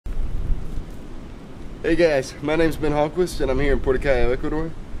Hey guys, my name's Ben Hallquist and I'm here in Poêle, Ecuador.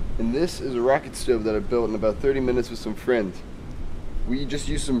 And this is a rocket stove that I built in about 30 minutes with some friends. We just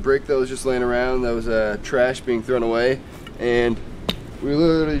used some brick that was just laying around, that was trash being thrown away. And we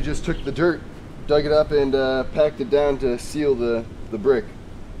literally just took the dirt, dug it up and packed it down to seal the brick.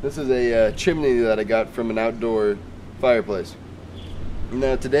 This is a chimney that I got from an outdoor fireplace.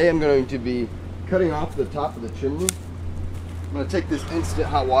 Now today I'm going to be cutting off the top of the chimney. I'm going to take this instant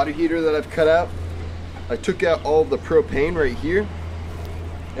hot water heater that I've cut out. I took out all the propane right here,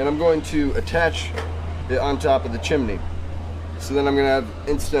 and I'm going to attach it on top of the chimney. So then I'm going to have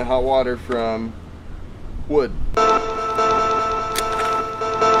instant hot water from wood.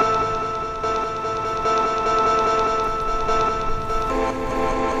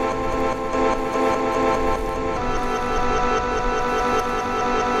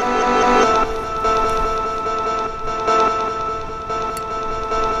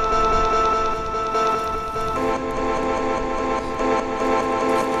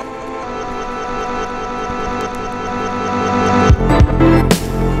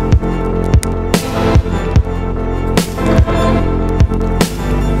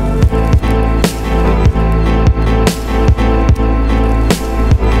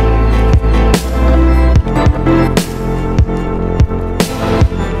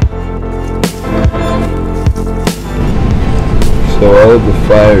 So all of the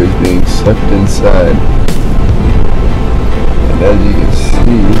fire is being sucked inside, and as you can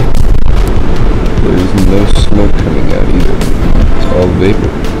see, there is no smoke coming out either. It's all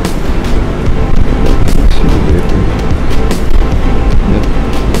vapor. You can see the vapor. Yep.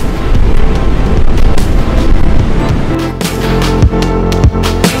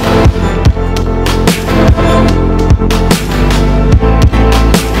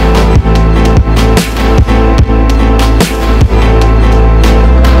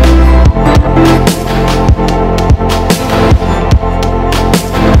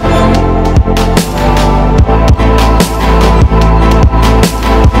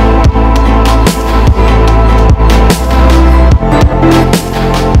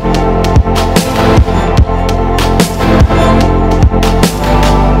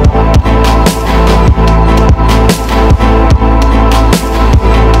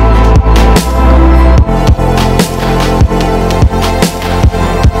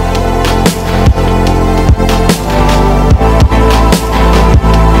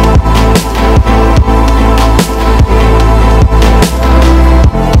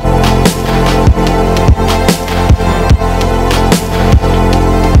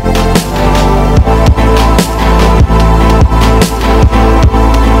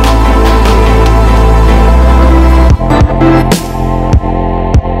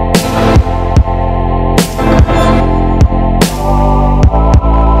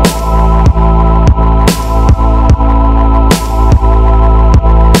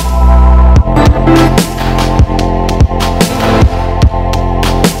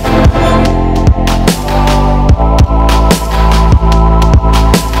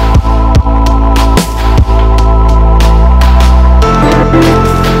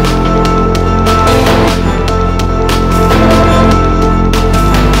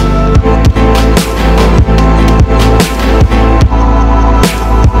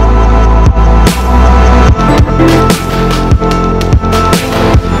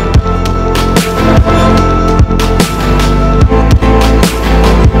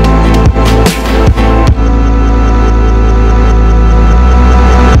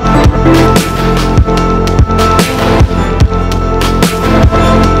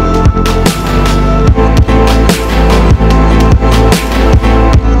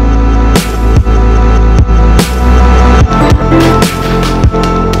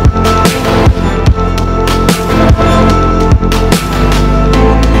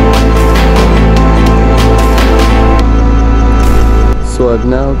 So I've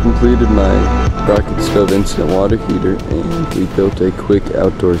now completed my rocket stove instant water heater, and we built a quick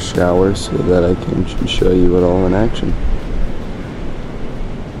outdoor shower so that I can show you it all in action.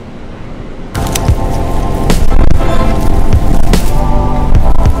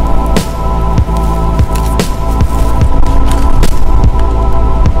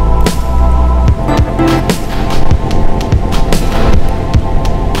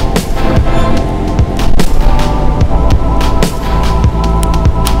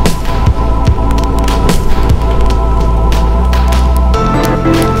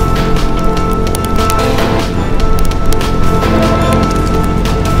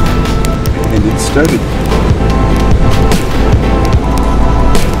 Started.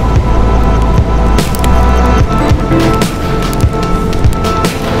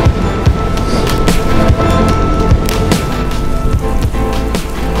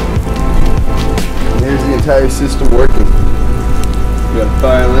 entire system working. We got a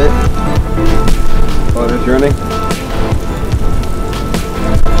fire lit, water's running.